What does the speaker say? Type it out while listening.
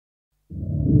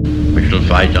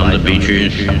fight on the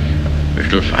beaches, we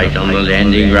shall fight on the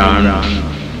landing grounds,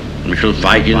 we shall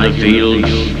fight in the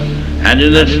fields and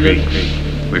in the streets,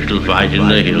 we shall fight in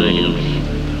the hills,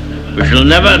 we shall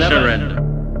never surrender.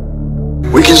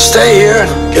 We can stay here,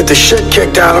 get the shit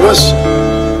kicked out of us,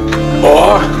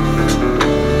 or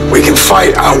we can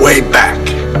fight our way back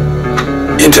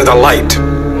into the light.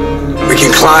 We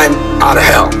can climb out of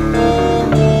hell.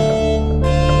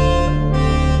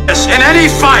 In any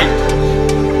fight,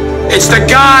 it's the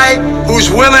guy who's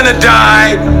willing to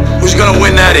die who's gonna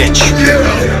win that inch.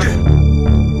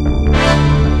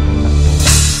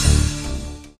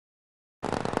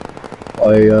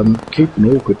 I keep on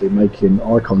awkwardly making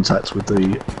eye contact with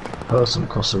the person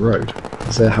across the road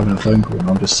as they're having a phone call and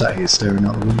I'm just sat here staring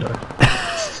out the window.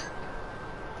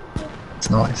 It's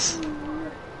nice.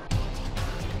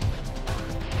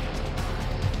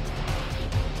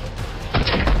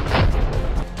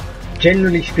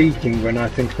 Generally speaking, when I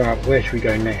think about where should we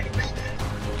go next,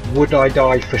 would I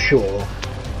die for sure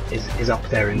is up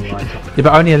there in my top. Yeah,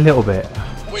 but only a little bit.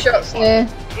 Shots near.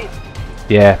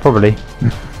 Yeah, probably.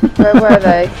 Where were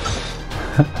they?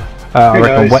 I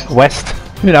reckon west.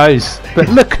 Who knows? But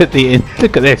look at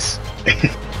this.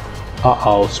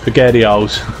 Uh-oh,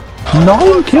 spaghettios.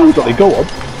 9 kills, Ollie, go on.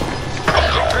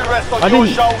 I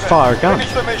didn't fire a gun.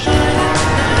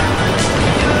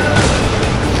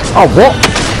 Oh, what?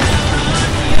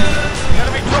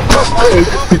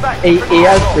 he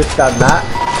has just done that.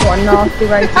 What a nasty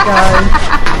way to go.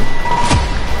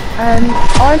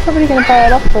 I'm probably going to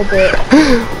bail off for a bit.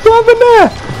 What happened there?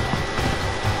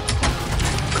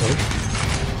 Cool.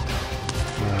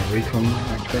 Recon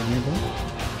activate nearby.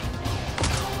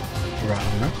 Right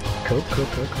on that. Cool.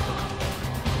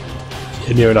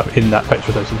 You're near enough in that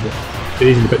petrol station. It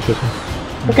is in the petrol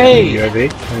station. Okay. UAV.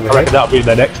 I reckon that'll be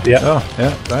the next, yeah. Oh,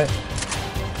 yeah, right.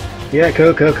 Yeah,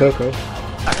 cool.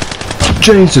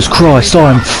 Jesus Christ,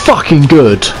 I am fucking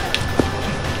good.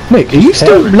 Nick, are you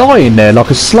still lying there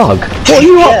like a slug? What are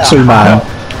you up to, man?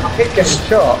 I keep getting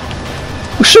shot.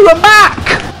 Well, shoot her back!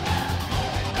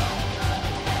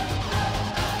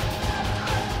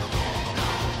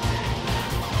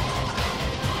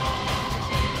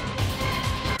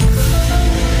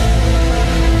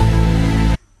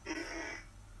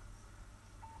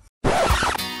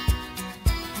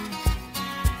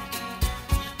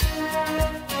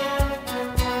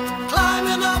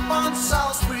 Climbing up on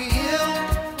Salisbury Hill.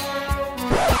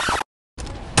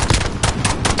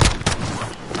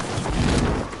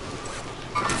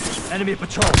 Enemy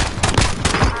patrol.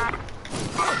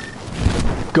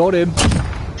 Got him.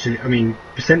 So, I mean,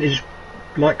 percentage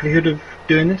likelihood of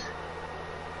doing this?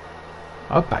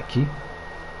 I'll back you.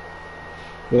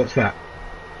 What's that?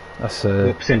 That's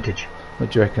What percentage?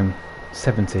 what do you reckon?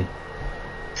 70.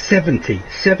 70.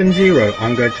 70.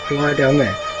 I'm going to fly down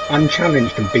there,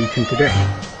 unchallenged and beaten to death.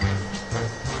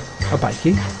 I'll back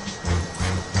you.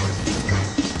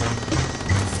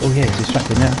 Oh yeah, he's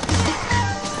distracted now.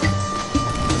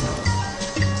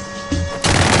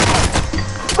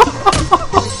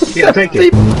 Yeah, I'll take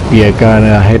it. You're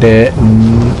gonna hit it.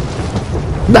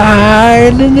 No.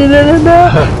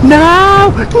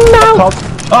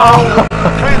 Oh!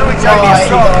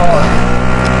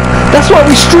 That's why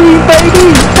we stream,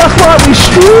 baby! That's why we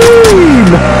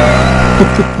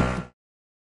stream!